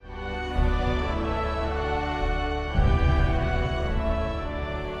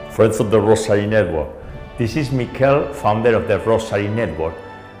friends of the Rosary Network. This is Mikel, founder of the Rosary Network,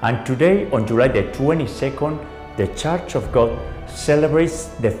 and today, on July the 22nd, the Church of God celebrates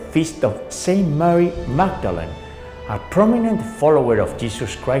the feast of Saint Mary Magdalene, a prominent follower of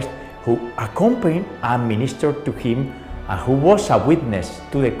Jesus Christ who accompanied and ministered to him and who was a witness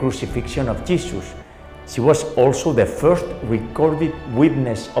to the crucifixion of Jesus. She was also the first recorded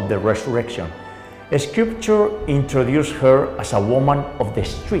witness of the resurrection. Scripture introduced her as a woman of the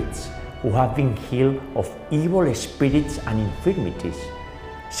streets who had been healed of evil spirits and infirmities.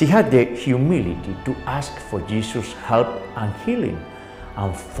 She had the humility to ask for Jesus' help and healing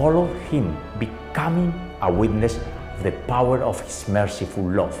and followed him, becoming a witness of the power of his merciful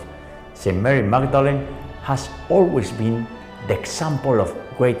love. Saint Mary Magdalene has always been the example of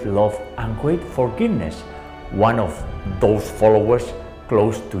great love and great forgiveness, one of those followers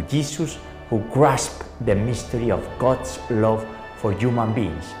close to Jesus who grasped the mystery of God's love for human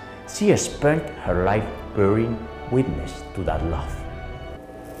beings. She spent her life bearing witness to that love.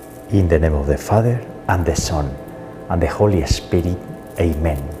 In the name of the Father, and the Son, and the Holy Spirit,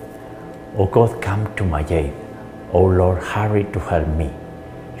 Amen. O God, come to my aid. O Lord, hurry to help me.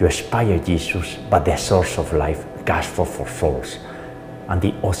 You inspire Jesus, but the source of life gasps for souls, and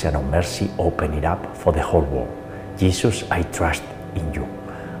the ocean of mercy open it up for the whole world. Jesus, I trust in you.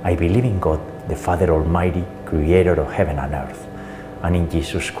 I believe in God, the Father Almighty, creator of heaven and earth, and in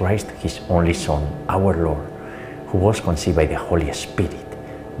Jesus Christ, his only Son, our Lord, who was conceived by the Holy Spirit,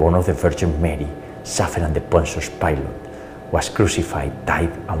 born of the Virgin Mary, suffered under Pontius Pilate, was crucified,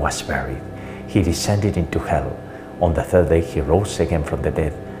 died, and was buried. He descended into hell. On the third day he rose again from the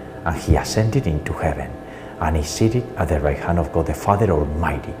dead, and he ascended into heaven, and is seated at the right hand of God the Father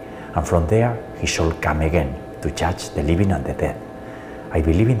Almighty, and from there he shall come again to judge the living and the dead. I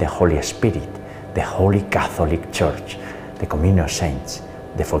believe in the Holy Spirit, the Holy Catholic Church, the communion of saints,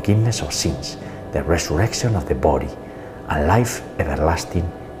 the forgiveness of sins, the resurrection of the body, and life everlasting.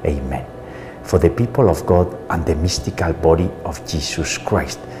 Amen. For the people of God and the mystical body of Jesus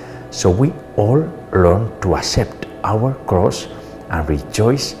Christ, so we all learn to accept our cross and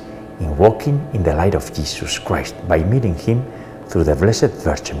rejoice in walking in the light of Jesus Christ by meeting him through the Blessed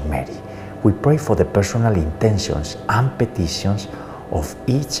Virgin Mary. We pray for the personal intentions and petitions of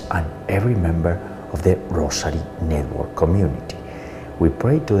each and every member of the Rosary Network community. We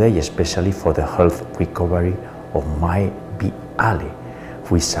pray today especially for the health recovery of Mikel A,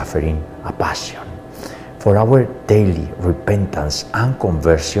 who is suffering a passion, for our daily repentance and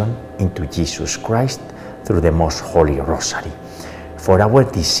conversion into Jesus Christ through the Most Holy Rosary, for our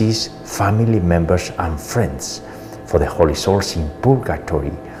deceased family members and friends, for the holy souls in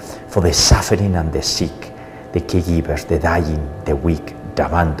purgatory, for the suffering and the sick, the caregivers, the dying, the weak, the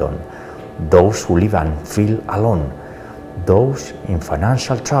abandoned, those who live and feel alone, those in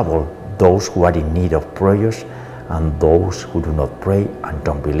financial trouble, those who are in need of prayers, and those who do not pray and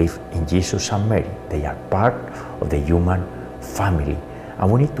don't believe in Jesus and Mary. They are part of the human family, and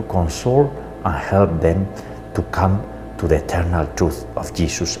we need to console and help them to come to the eternal truth of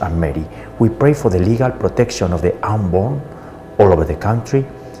Jesus and Mary. We pray for the legal protection of the unborn all over the country,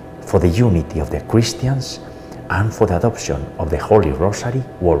 for the unity of the Christians, and for the adoption of the Holy Rosary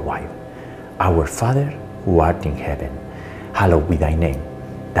worldwide. Our Father, who art in heaven, hallowed be thy name.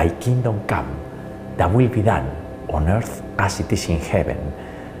 Thy kingdom come, thy will be done, on earth as it is in heaven.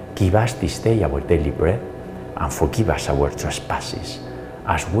 Give us this day our daily bread, and forgive us our trespasses,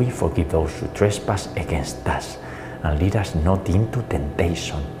 as we forgive those who trespass against us. And lead us not into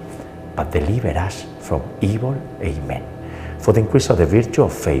temptation, but deliver us from evil. Amen. For the increase of the virtue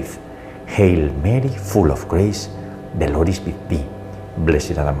of faith, Hail Mary, full of grace, the Lord is with thee.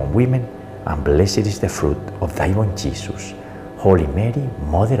 Blessed art among women, and blessed is the fruit of thy womb, Jesus. Holy Mary,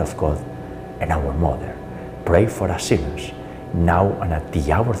 Mother of God, and our Mother, pray for us sinners, now and at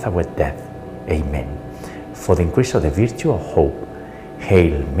the hour of our death. Amen. For the increase of the virtue of hope,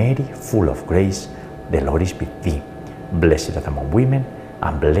 Hail Mary, full of grace, the Lord is with thee. Blessed art among women,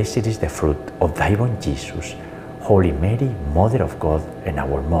 and blessed is the fruit of thy womb, Jesus. Holy Mary, Mother of God, and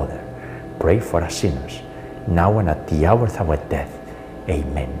our Mother, pray for us sinners, now and at the hour of our death.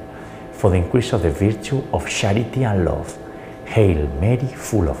 Amen. For the increase of the virtue of charity and love, Hail Mary,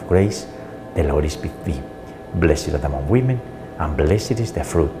 full of grace, the Lord is with thee. Blessed art among women, and blessed is the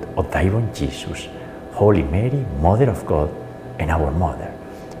fruit of thy womb, Jesus. Holy Mary, Mother of God, and our Mother,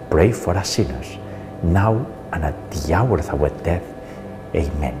 pray for us sinners, now and at the hour of our death.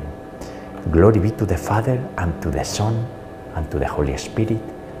 Amen. Glory be to the Father, and to the Son, and to the Holy Spirit,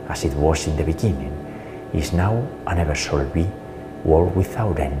 as it was in the beginning, is now, and ever shall be, world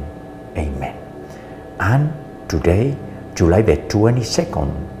without end. Amen. And today, July the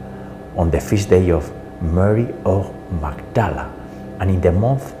 22nd, on the feast day of Mary of Magdalene, and in the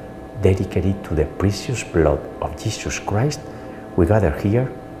month dedicated to the precious blood of Jesus Christ, we gather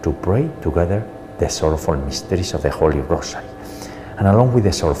here to pray together the sorrowful mysteries of the Holy Rosary. And along with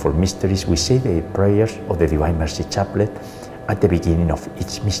the sorrowful mysteries, we say the prayers of the Divine Mercy Chaplet at the beginning of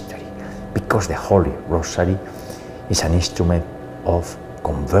each mystery, because the Holy Rosary is an instrument of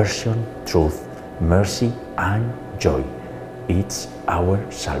conversion, truth, mercy, and joy. It's our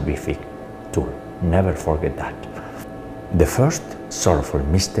salvific tool. Never forget that. The first sorrowful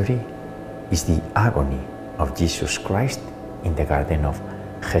mystery is the agony of Jesus Christ in the Garden of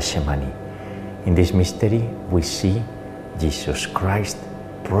Gethsemane. In this mystery, we see Jesus Christ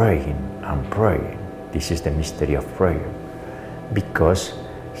praying and praying. This is the mystery of prayer, because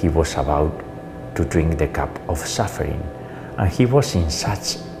he was about to drink the cup of suffering, and he was in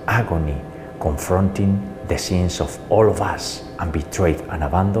such agony, confronting the sins of all of us, and betrayed and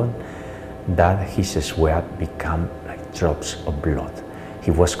abandoned, that his sweat became like drops of blood.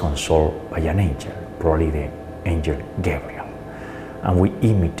 He was consoled by an angel, probably the angel Gabriel. And we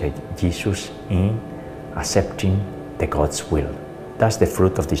imitate Jesus in accepting the God's will. That's the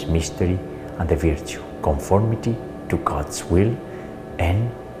fruit of this mystery and the virtue, conformity to God's will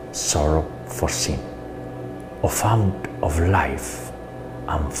and sorrow for sin. O fount of life,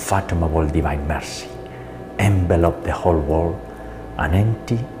 unfathomable divine mercy, envelop the whole world and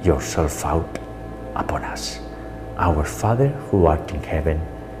empty yourself out upon us. Our Father, who art in heaven,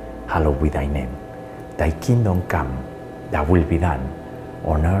 hallowed be thy name. Thy kingdom come, thy will be done,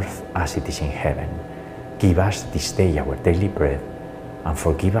 on earth as it is in heaven. Give us this day our daily bread, and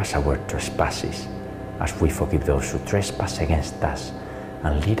forgive us our trespasses, as we forgive those who trespass against us.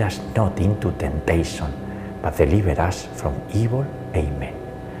 And lead us not into temptation, but deliver us from evil. Amen.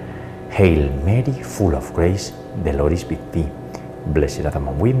 Hail Mary, full of grace, the Lord is with thee. Blessed art thou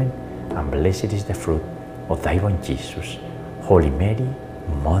among women, and blessed is the fruit of thy womb, Jesus. Holy Mary,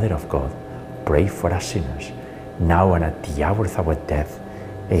 Mother of God, pray for us sinners, now and at the hour of our death.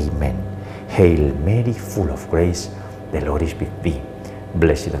 Amen. Hail Mary, full of grace, the Lord is with thee.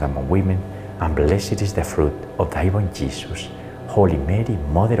 Blessed art thou among women, and blessed is the fruit of thy womb, Jesus. Holy Mary,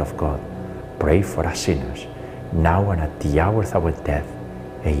 Mother of God, pray for us sinners, now and at the hour of our death.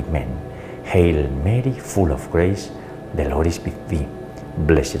 Amen. Hail Mary, full of grace, the Lord is with thee.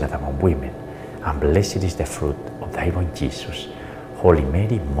 Blessed art thou among women, and blessed is the fruit of thy womb, Jesus. Holy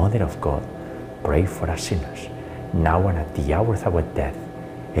Mary, Mother of God, pray for us sinners, now and at the hour of our death.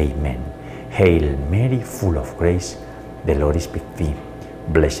 Amen. Hail Mary, full of grace, the Lord is with thee.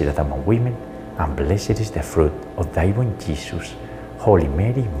 Blessed art thou among women, and blessed is the fruit of thy womb, Jesus. Holy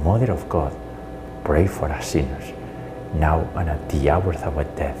Mary, Mother of God, pray for us sinners, now and at the hour of our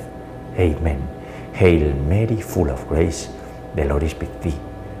death. Amen. Hail Mary, full of grace, the Lord is with thee.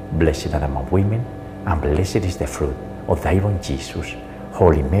 Blessed art thou among women, and blessed is the fruit of thy womb, Jesus.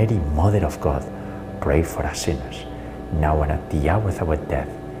 Holy Mary, Mother of God, pray for us sinners, now and at the hour of our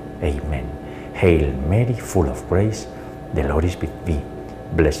death. Amen. Hail Mary, full of grace, the Lord is with thee.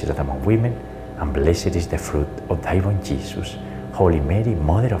 Blessed art thou among women, and blessed is the fruit of thy womb, Jesus. Holy Mary,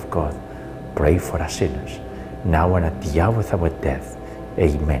 Mother of God, pray for us sinners, now and at the hour of our death.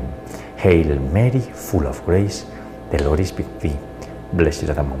 Amen. Hail Mary, full of grace, the Lord is with thee. Blessed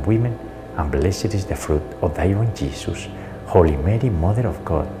art thou among women, and blessed is the fruit of thy womb, Jesus. Holy Mary, Mother of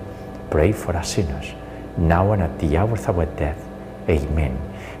God, pray for us sinners, now and at the hour of our death. Amen.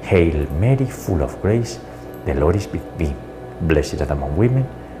 Hail Mary, full of grace, the Lord is with thee. Blessed art thou among women,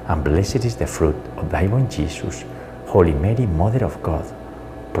 and blessed is the fruit of thy womb, Jesus. Holy Mary, Mother of God,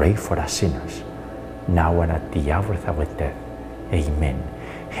 pray for us sinners, now and at the hour of our death. Amen.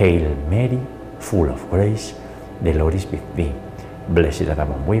 Hail Mary, full of grace, the Lord is with thee. Blessed art thou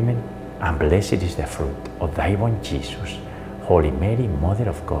among women, and blessed is the fruit of thy womb, Jesus. Holy Mary, Mother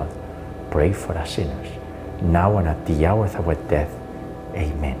of God, pray for us sinners, now and at the hour of our death.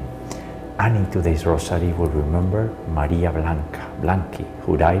 Amen. And in today's Rosary, we'll remember María Blanca,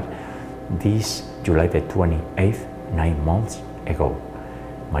 who died this July the 28th, 9 months ago.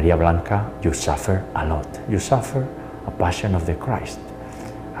 María Blanca, you suffer a lot. You suffer a passion of the Christ,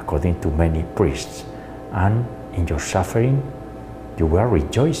 according to many priests. And in your suffering, you were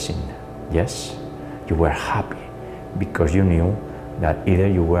rejoicing. Yes, you were happy, because you knew that either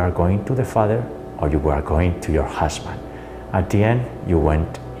you were going to the Father or you were going to your husband. At the end, you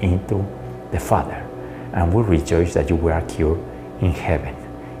went into the Father, and we rejoice that you were cured in heaven.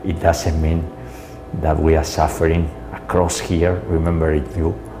 It doesn't mean that we are suffering a cross here, remembering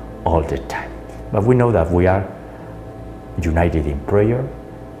you all the time. But we know that we are united in prayer,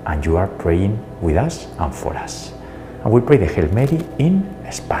 and you are praying with us and for us. And we pray the Hail Mary in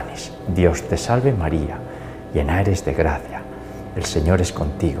Spanish. Dios te salve María, llena eres de gracia, el Señor es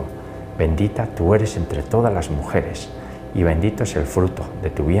contigo, bendita tú eres entre todas las mujeres, y bendito es el fruto de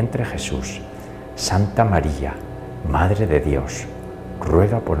tu vientre Jesús. Santa María, Madre de Dios,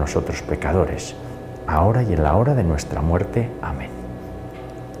 ruega por nosotros pecadores, ahora y en la hora de nuestra muerte. Amén.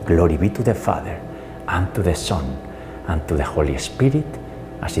 Glory be to the Father, and to the Son, and to the Holy Spirit,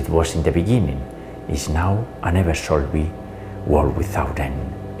 as it was in the beginning, is now, and ever shall be, world without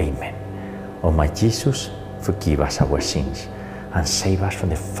end. Amen. O my Jesus, forgive us our sins, and save us from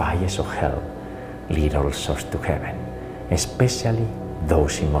the fires of hell. Lead all souls to heaven, especially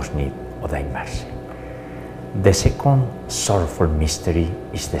those in most need of thy mercy. The second sorrowful mystery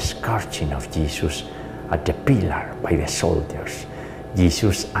is the scourging of Jesus at the pillar by the soldiers.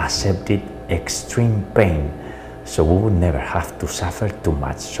 Jesus accepted extreme pain, so we would never have to suffer too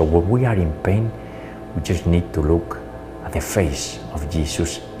much. So when we are in pain, we just need to look at the face of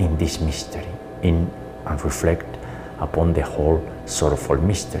Jesus in this mystery, and reflect upon the whole sorrowful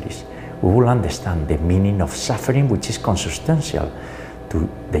mysteries. We will understand the meaning of suffering, which is consubstantial to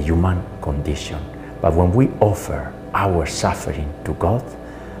the human condition. But when we offer our suffering to God,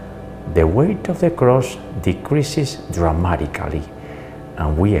 the weight of the cross decreases dramatically,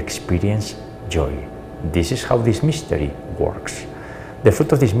 and we experience joy. This is how this mystery works. The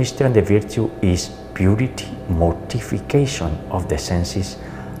fruit of this mystery and the virtue is purity, mortification of the senses,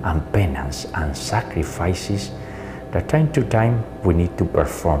 and penance and sacrifices that time to time we need to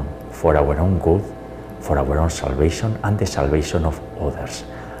perform for our own good, for our own salvation and the salvation of others.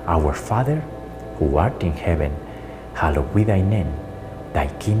 Our Father, who art in heaven, hallowed be thy name. Thy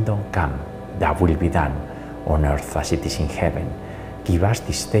kingdom come, thy will be done, on earth as it is in heaven. Give us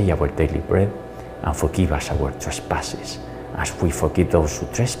this day our daily bread, and forgive us our trespasses, as we forgive those who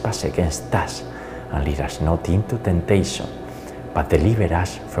trespass against us. And lead us not into temptation, but deliver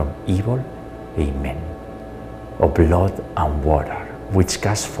us from evil. Amen. O blood and water, which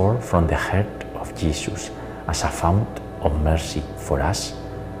cast forth from the heart of Jesus as a fount of mercy for us,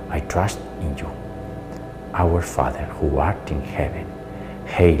 I trust in you. Our Father, who art in heaven,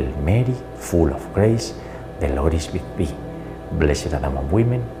 Hail Mary, full of grace, the Lord is with thee. Blessed art thou among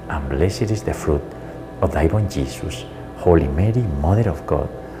women, and blessed is the fruit of thy womb, Jesus. Holy Mary, Mother of God,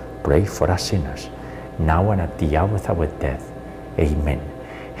 pray for us sinners, now and at the hour of our death. Amen.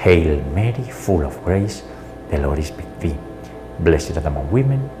 Hail Mary, full of grace, the Lord is with thee. Blessed art thou among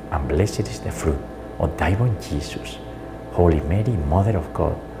women, and blessed is the fruit of thy womb, Jesus. Holy Mary, Mother of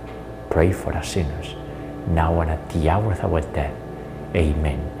God, pray for us sinners, now and at the hour of our death.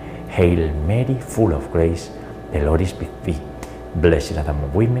 Amen. Hail Mary, full of grace, the Lord is with thee. Blessed art thou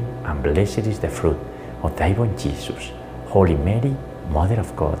among women, and blessed is the fruit of thy womb, Jesus. Holy Mary, Mother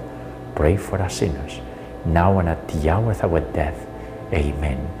of God, pray for us sinners, now and at the hour of our death.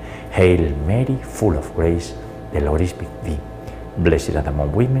 Amen. Hail Mary, full of grace, the Lord is with thee. Blessed art thou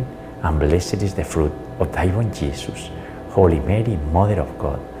among women, and blessed is the fruit of thy womb, Jesus. Holy Mary, Mother of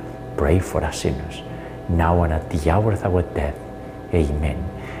God, pray for us sinners, now and at the hour of our death. Amen.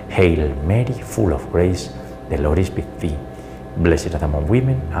 Hail Mary, full of grace, the Lord is with thee. Blessed art thou among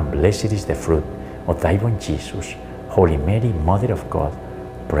women, and blessed is the fruit of thy womb, Jesus. Holy Mary, Mother of God,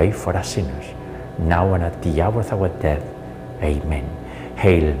 pray for us sinners, now and at the hour of our death. Amen.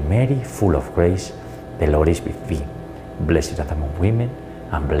 Hail Mary, full of grace, the Lord is with thee. Blessed art thou among women,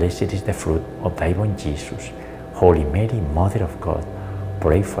 and blessed is the fruit of thy womb, Jesus. Holy Mary, Mother of God,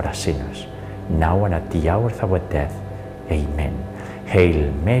 pray for us sinners, now and at the hour of our death. Amen.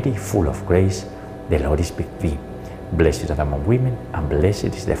 Hail Mary, full of grace, the Lord is with thee. Blessed art thou among women, and blessed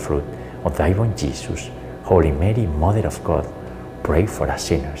is the fruit of thy womb, Jesus. Holy Mary, Mother of God, pray for us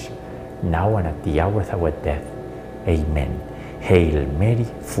sinners, now and at the hour of our death. Amen. Hail Mary,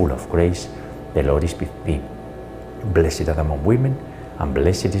 full of grace, the Lord is with thee. Blessed art thou among women, and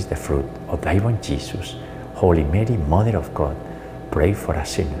blessed is the fruit of thy womb, Jesus. Holy Mary, Mother of God, pray for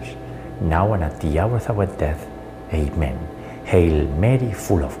us sinners, now and at the hour of our death. Amen. Hail Mary,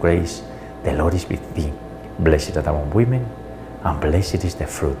 full of grace, the Lord is with thee. Blessed art thou among women, and blessed is the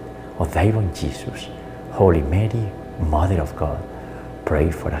fruit of thy womb, Jesus. Holy Mary, Mother of God,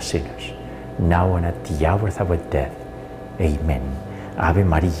 pray for us sinners, now and at the hour of our death. Amen. Ave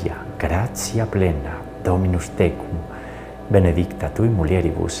Maria, gratia plena, Dominus tecum, benedicta tui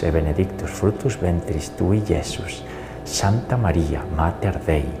mulieribus, et benedictus fructus ventris tui, Iesus. Santa Maria, Mater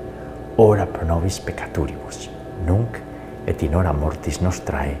Dei, ora pro nobis peccatoribus, nunc et in hora mortis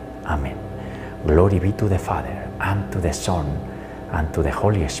nostrae. Amen. Glory be to the Father, and to the Son, and to the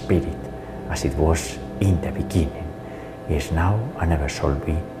Holy Spirit, as it was in the beginning, is now, and ever shall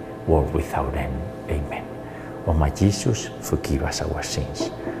be, world without end. Amen. O my Jesus, forgive us our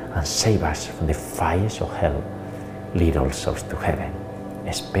sins and save us from the fires of hell. Lead all souls to heaven,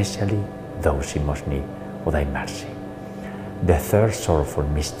 especially those in most need of thy mercy. The third sorrowful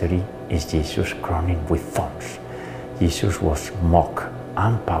mystery is Jesus crowning with thorns. Jesus was mocked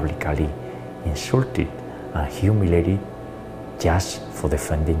and publicly insulted and humiliated just for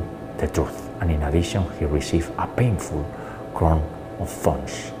defending the truth. And in addition, he received a painful crown of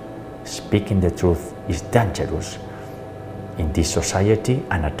thorns. Speaking the truth is dangerous in this society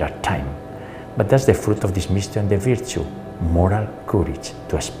and at that time. But that's the fruit of this mystery and the virtue, moral courage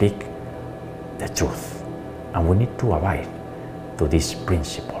to speak the truth. And we need to abide to this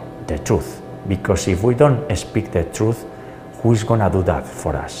principle, the truth. Because if we don't speak the truth, who is going to do that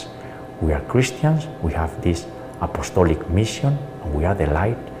for us? We are Christians, we have this apostolic mission, and we are the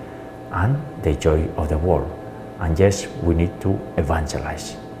light and the joy of the world. And yes, we need to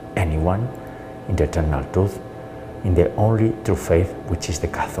evangelize anyone in the eternal truth, in the only true faith, which is the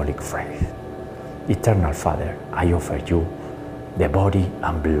Catholic faith. Eternal Father, I offer you the body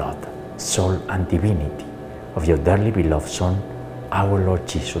and blood, soul and divinity of your dearly beloved Son, our Lord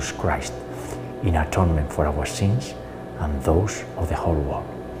Jesus Christ, in atonement for our sins and those of the whole world.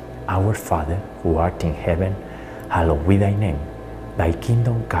 Our Father, who art in heaven, hallowed be thy name. Thy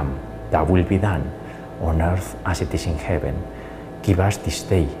kingdom come, thy will be done, on earth as it is in heaven. Give us this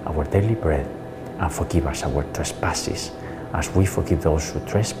day our daily bread, and forgive us our trespasses, as we forgive those who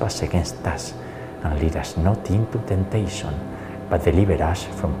trespass against us. And lead us not into temptation, but deliver us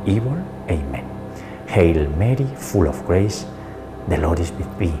from evil. Amen. Hail Mary, full of grace, the Lord is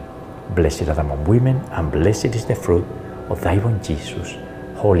with thee. Blessed art thou among women, and blessed is the fruit of thy womb, Jesus.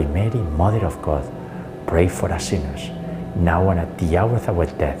 Holy Mary, Mother of God, pray for us sinners, now and at the hour of our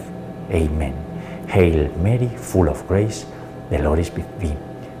death. Amen. Hail Mary, full of grace, the Lord is with thee.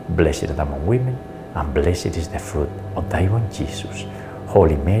 Blessed art thou among women, and blessed is the fruit of thy womb, Jesus.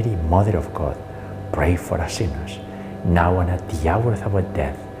 Holy Mary, Mother of God, pray for us sinners, now and at the hour of our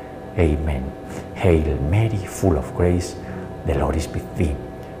death. Amen. Hail Mary, full of grace, the Lord is with thee.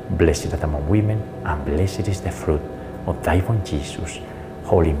 Blessed art thou among women, and blessed is the fruit of thy womb, Jesus.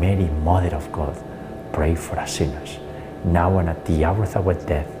 Holy Mary, Mother of God, pray for us sinners, now and at the hour of our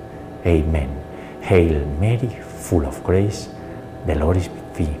death. Amen. Hail Mary, full of grace, the Lord is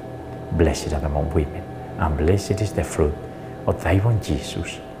with thee. Blessed art thou among women, and blessed is the fruit of thy womb,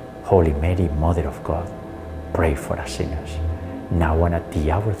 Jesus. Holy Mary, Mother of God, pray for us sinners, now and at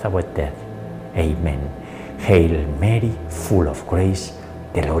the hour of our death. Amen. Hail Mary, full of grace,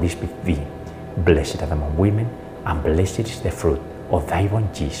 the Lord is with thee. Blessed art thou among women, and blessed is the fruit of thy womb,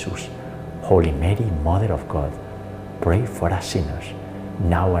 Jesus. Holy Mary, Mother of God, pray for us sinners,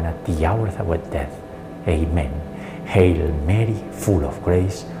 now and at the hour of our death. Amen. Hail Mary, full of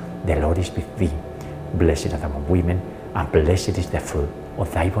grace, the Lord is with thee. Blessed art thou among women, and blessed is the fruit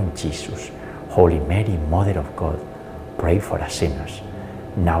of thy womb, Jesus. Holy Mary, Mother of God, pray for us sinners,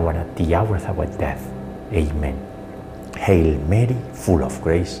 now and at the hour of our death. Amen. Hail Mary, full of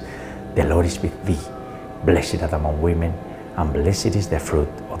grace, the Lord is with thee. Blessed art thou among women, and blessed is the fruit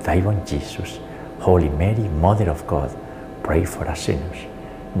of thy womb, Jesus. Holy Mary, Mother of God, pray for us sinners,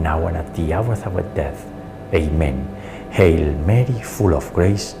 now and at the hour of our death. Amen. Hail Mary, full of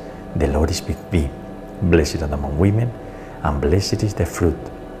grace, the Lord is with thee. Blessed art thou among women, and blessed is the fruit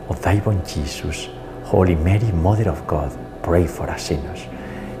of thy womb, Jesus. Holy Mary, Mother of God, pray for us sinners,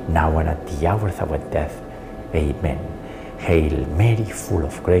 now and at the hour of our death. Amen. Hail Mary, full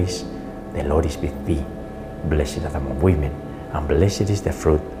of grace, the Lord is with thee. Blessed art thou among women, and blessed is the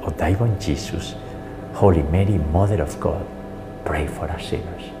fruit of thy womb, Jesus. Holy Mary, Mother of God, pray for us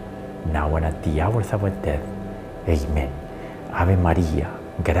sinners, now and at the hour of our death. Amen. Ave Maria,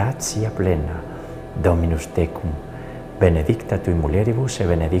 gratia plena, Dominus tecum, benedicta tui mulieribus et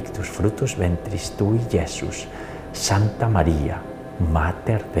benedictus fructus ventris tui, Iesus. Santa Maria,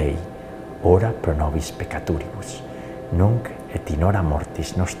 Mater Dei, ora pro nobis peccatoribus, nunc et in hora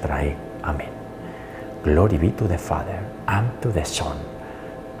mortis nostrae. Amen. Glory be to the Father, and to the Son,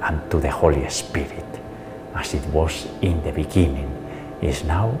 and to the Holy Spirit, as it was in the beginning, is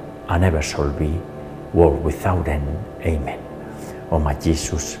now, and ever shall be, world without end. Amen. O my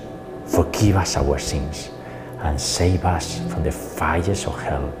Jesus, forgive us our sins, and save us from the fires of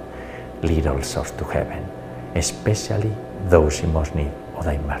hell. Lead all souls to heaven, especially those in most need of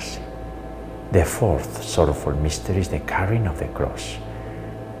thy mercy. The fourth sorrowful mystery is the carrying of the cross.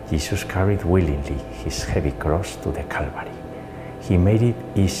 Jesus carried willingly his heavy cross to the Calvary. He made it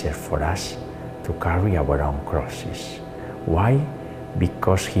easier for us to carry our own crosses. Why?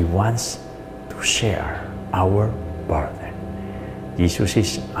 Because he wants to share our burden. Jesus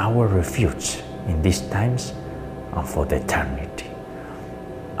is our refuge in these times and for the eternity.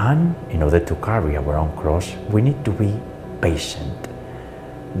 And in order to carry our own cross, we need to be patient.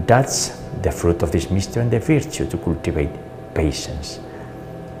 That's the fruit of this mystery and the virtue to cultivate patience.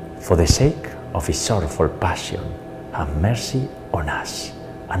 For the sake of his sorrowful passion, have mercy on us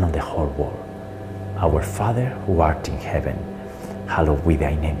and on the whole world. Our Father who art in heaven, hallowed be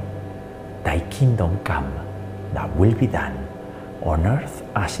thy name. Thy kingdom come, thy will be done, on earth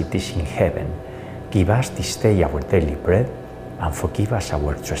as it is in heaven. Give us this day our daily bread, and forgive us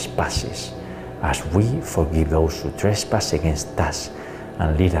our trespasses, as we forgive those who trespass against us.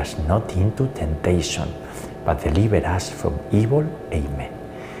 And lead us not into temptation, but deliver us from evil. Amen.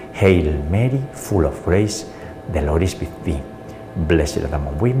 Hail Mary, full of grace, the Lord is with thee. Blessed art thou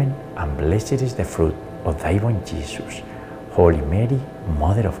among women, and blessed is the fruit of thy womb, Jesus. Holy Mary,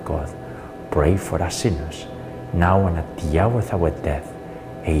 Mother of God, pray for us sinners, now and at the hour of our death.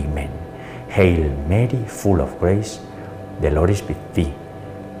 Amen. Hail Mary, full of grace, the Lord is with thee.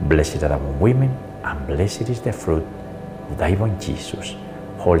 Blessed art thou among women, and blessed is the fruit of thy womb, Jesus.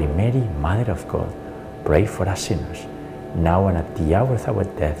 Holy Mary, Mother of God, pray for us sinners, now and at the hour of our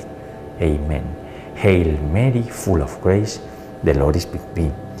death. Amen. Hail Mary, full of grace, the Lord is with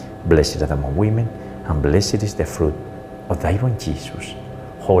thee. Blessed art thou among women, and blessed is the fruit of thy womb, Jesus.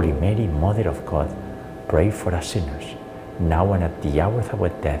 Holy Mary, Mother of God, pray for us sinners, now and at the hour of our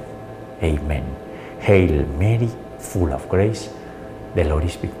death. Amen. Hail Mary, full of grace, the Lord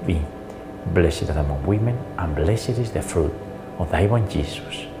is with thee. Blessed art thou among women, and blessed is the fruit of thy womb,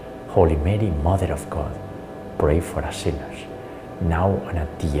 Jesus. Holy Mary, Mother of God, pray for us sinners, now and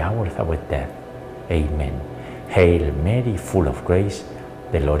at the hour of our death. Amen. Hail Mary, full of grace,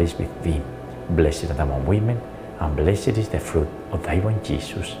 the Lord is with thee. Blessed art thou among women, and blessed is the fruit of thy womb,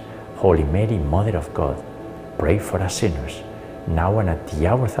 Jesus. Holy Mary, Mother of God, pray for us sinners, now and at the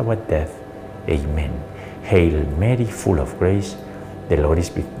hour of our death. Amen. Hail Mary, full of grace, the Lord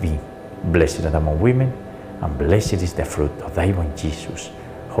is with thee. Blessed art thou among women, and blessed is the fruit of thy womb, Jesus.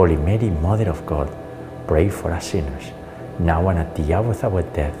 Holy Mary, Mother of God, pray for us sinners, now and at the hour of our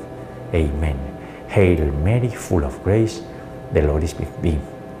death. Amen. Hail Mary, full of grace, the Lord is with thee.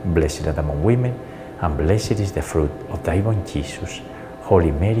 Blessed art thou among women, and blessed is the fruit of thy womb, Jesus.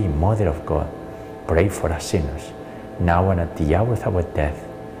 Holy Mary, Mother of God, pray for us sinners, now and at the hour of our death.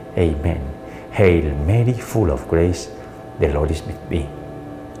 Amen. Hail Mary, full of grace, the Lord is with thee.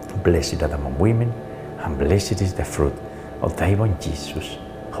 Blessed art thou among women, and blessed is the fruit of thy womb, Jesus.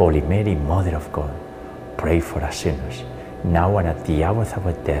 Holy Mary, Mother of God, pray for us sinners, now and at the hour of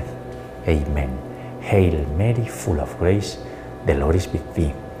our death. Amen. Hail Mary, full of grace, the Lord is with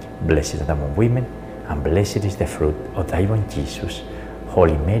thee. Blessed art thou among women, and blessed is the fruit of thy womb, Jesus.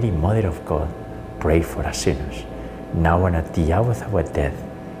 Holy Mary, Mother of God, pray for us sinners, now and at the hour of our death.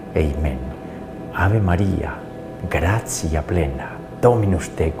 Amen. Ave Maria, gratia plena, Dominus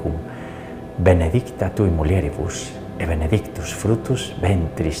tecum, benedicta tui mulieribus, e benedictus fructus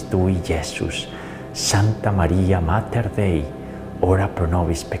ventris tui, Iesus. Santa Maria, Mater Dei, ora pro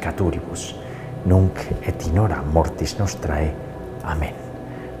nobis peccatoribus, nunc et in hora mortis nostrae. Amen.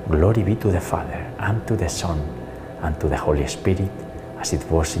 Glory be to the Father, and to the Son, and to the Holy Spirit, as it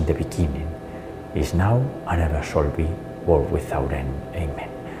was in the beginning, is now, and ever shall be, world without end. Amen.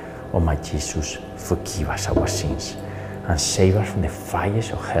 O my Jesus, forgive us our sins, and save us from the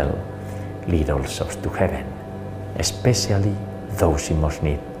fires of hell. Lead all souls to heaven, especially those in most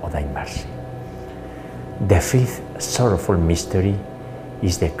need of thy mercy. The fifth sorrowful mystery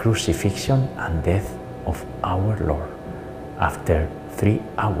is the crucifixion and death of our Lord. After 3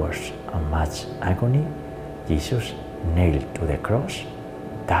 hours and much agony, Jesus, nailed to the cross,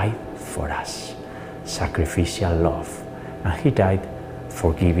 died for us. Sacrificial love, and he died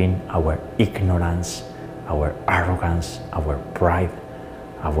forgiving our ignorance, our arrogance, our pride,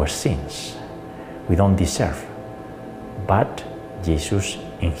 our sins. We don't deserve, but Jesus,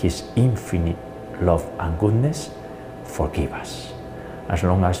 in his infinite love and goodness, forgive us, as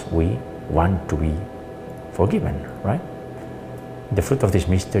long as we want to be forgiven, right? The fruit of this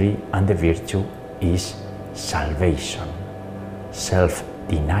mystery and the virtue is salvation.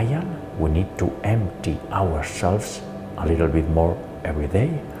 Self-denial, we need to empty ourselves a little bit more every day,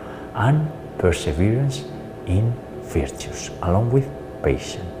 and perseverance in virtues, along with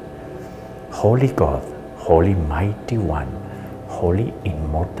patience. Holy God, Holy Mighty One, Holy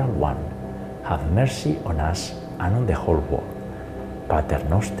Immortal One, have mercy on us and on the whole world. Pater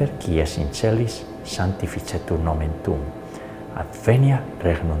noster, qui es in celis, sanctificetur nomen tuum, adveniat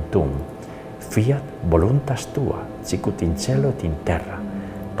regnum tuum, fiat voluntas tua, sicut in cielo et in terra.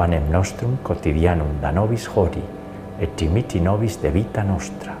 Panem nostrum quotidianum da nobis hodie, et dimitti nobis de vita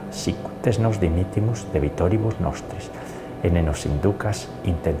nostra, sicut nos dimittimus debitoribus nostris, et ne nos inducas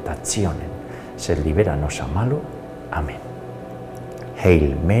in tentationem, sed libera nos a malo. Amen.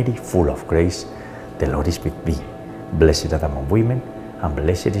 Hail Mary, full of grace, the Lord is with thee. Blessed art thou among women, and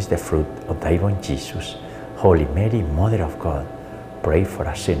blessed is the fruit of thy womb, Jesus. Holy Mary, Mother of God, pray for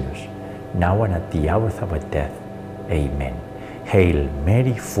us sinners, now and at the hour of our death. Amen. Hail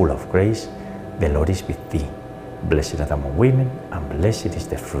Mary, full of grace, the Lord is with thee. Blessed art thou among women, and blessed is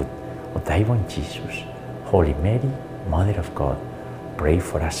the fruit of thy womb, Jesus. Holy Mary, Mother of God, pray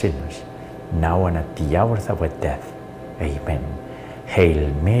for us sinners, now and at the hour of our death. Amen. Hail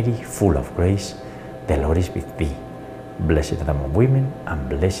Mary, full of grace, the Lord is with thee. Blessed art thou among women, and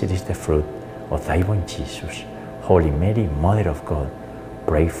blessed is the fruit of thy womb, Jesus. Holy Mary, Mother of God,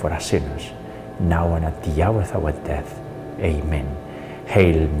 pray for us sinners, now and at the hour of our death. Amen.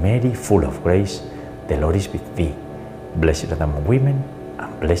 Hail Mary, full of grace, the Lord is with thee. Blessed art thou among women,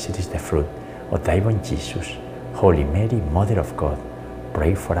 and blessed is the fruit of thy womb, Jesus. Holy Mary, Mother of God,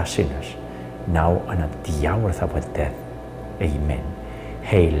 pray for us sinners, now and at the hour of our death. Amen.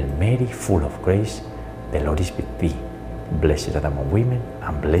 Hail Mary, full of grace, the Lord is with thee. Blessed art thou among women,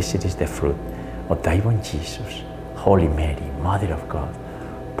 and blessed is the fruit of thy womb, Jesus. Holy Mary, Mother of God,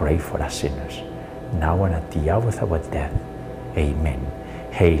 pray for us sinners, now and at the hour of our death. Amen.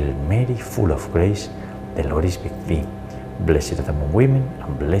 Hail Mary, full of grace, the Lord is with thee. Blessed art thou among women,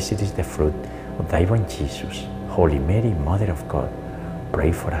 and blessed is the fruit of thy womb, Jesus. Holy Mary, Mother of God,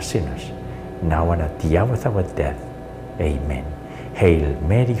 pray for us sinners, now and at the hour of our death. Amen. Hail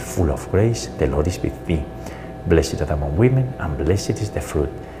Mary, full of grace, the Lord is with thee. Blessed art thou among women, and blessed is the fruit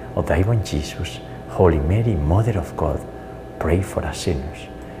of thy womb, Jesus. Holy Mary, Mother of God, pray for us sinners,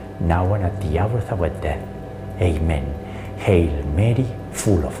 now and at the hour of our death. Amen. Hail Mary,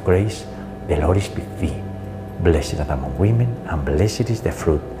 full of grace, the Lord is with thee. Blessed art thou among women, and blessed is the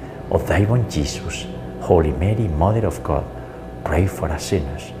fruit of thy womb, Jesus. Holy Mary, Mother of God, pray for us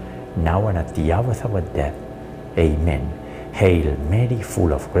sinners, now and at the hour of our death. Amen. Hail Mary,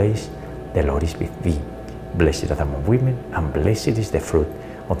 full of grace, the Lord is with thee. Blessed art thou among women, and blessed is the fruit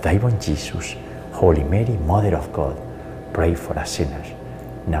of thy womb, Jesus. Holy Mary, Mother of God, pray for us sinners,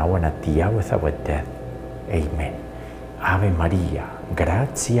 now and at the hour of our death. Amen. Ave Maria,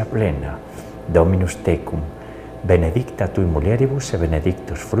 gratia plena, Dominus tecum, benedicta tui mulieribus, et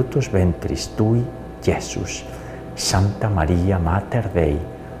benedictus fructus ventris tui, Jesus. Santa Maria, Mater Dei,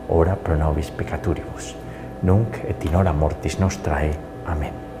 ora pro nobis peccatoribus, nunc et in hora mortis nostrae.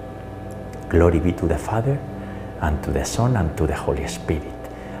 Amen. Glory be to the Father, and to the Son, and to the Holy Spirit,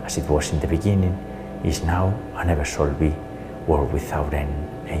 as it was in the beginning, is now, and ever shall be, world without end.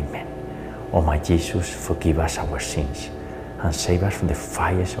 Amen. O my Jesus, forgive us our sins, and save us from the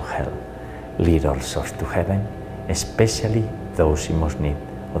fires of hell. Lead all souls to heaven, especially those in most need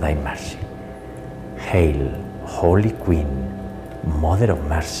of thy mercy. Hail, Holy Queen, Mother of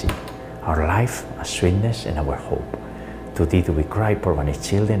Mercy, our life, our sweetness, and our hope. To thee do we cry, poor banished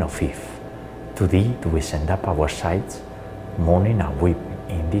children of Eve. To thee do we send up our sighs, mourning and weeping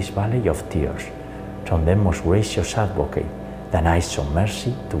in this valley of tears. From them, most gracious Advocate, thine eyes of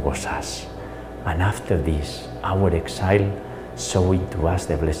mercy towards us. And after this, our exile, show to us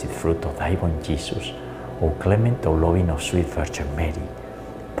the blessed fruit of thy womb, Jesus. O clement, O loving, O sweet Virgin Mary,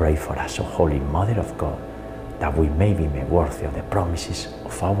 pray for us, O Holy Mother of God, that we may be made worthy of the promises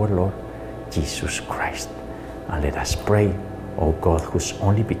of our Lord Jesus Christ. And let us pray, O God, whose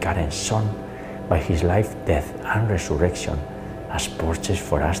only begotten Son, by his life, death, and resurrection, has purchased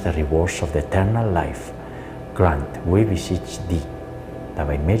for us the rewards of the eternal life, grant, we beseech thee, that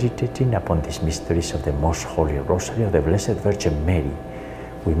by meditating upon these mysteries of the most holy Rosary of the Blessed Virgin Mary,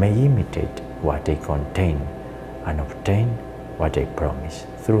 we may imitate what they contain and obtain what they promise,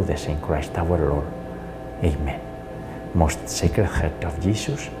 through the same Christ our Lord. Amen. Most Sacred Heart of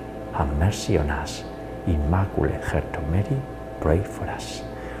Jesus, have mercy on us. Immaculate Heart of Mary, pray for us.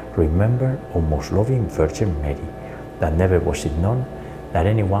 Remember, O most loving Virgin Mary, that never was it known that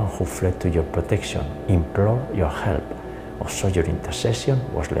anyone who fled to your protection, implored your help, or sought your intercession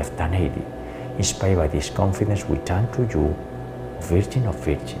was left unaided. Inspired by this confidence, we turn to you, Virgin of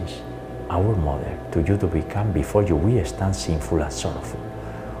Virgins, our Mother. To you do we come, before you we stand sinful and sorrowful.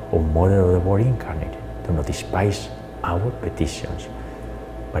 O Mother of the Word incarnate, do not despise our petitions,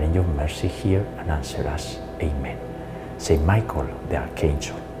 but in your mercy hear and answer us. Amen. Saint Michael, the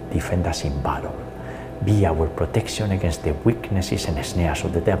Archangel, defend us in battle. Be our protection against the weaknesses and snares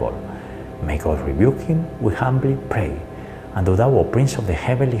of the devil. May God rebuke him, we humbly pray. And do thou, O Prince of the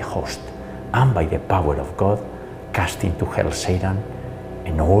heavenly host, and by the power of God, cast into hell Satan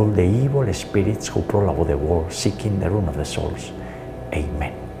and all the evil spirits who prowl about the world, seeking the ruin of the souls.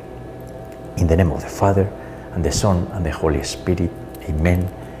 Amen. In the name of the Father, and the Son, and the Holy Spirit.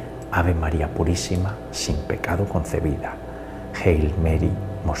 Amen. Ave Maria Purísima, sin pecado concebida. Hail Mary,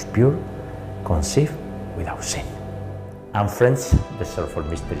 most pure, conceived without sin. And friends, the Sorrowful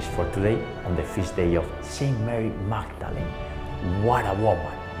Mysteries for today, on the feast day of Saint Mary Magdalene. What a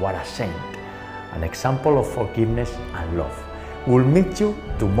woman, what a saint, an example of forgiveness and love. We'll meet you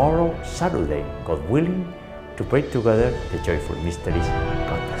tomorrow, Saturday, God willing, to pray together the joyful mysteries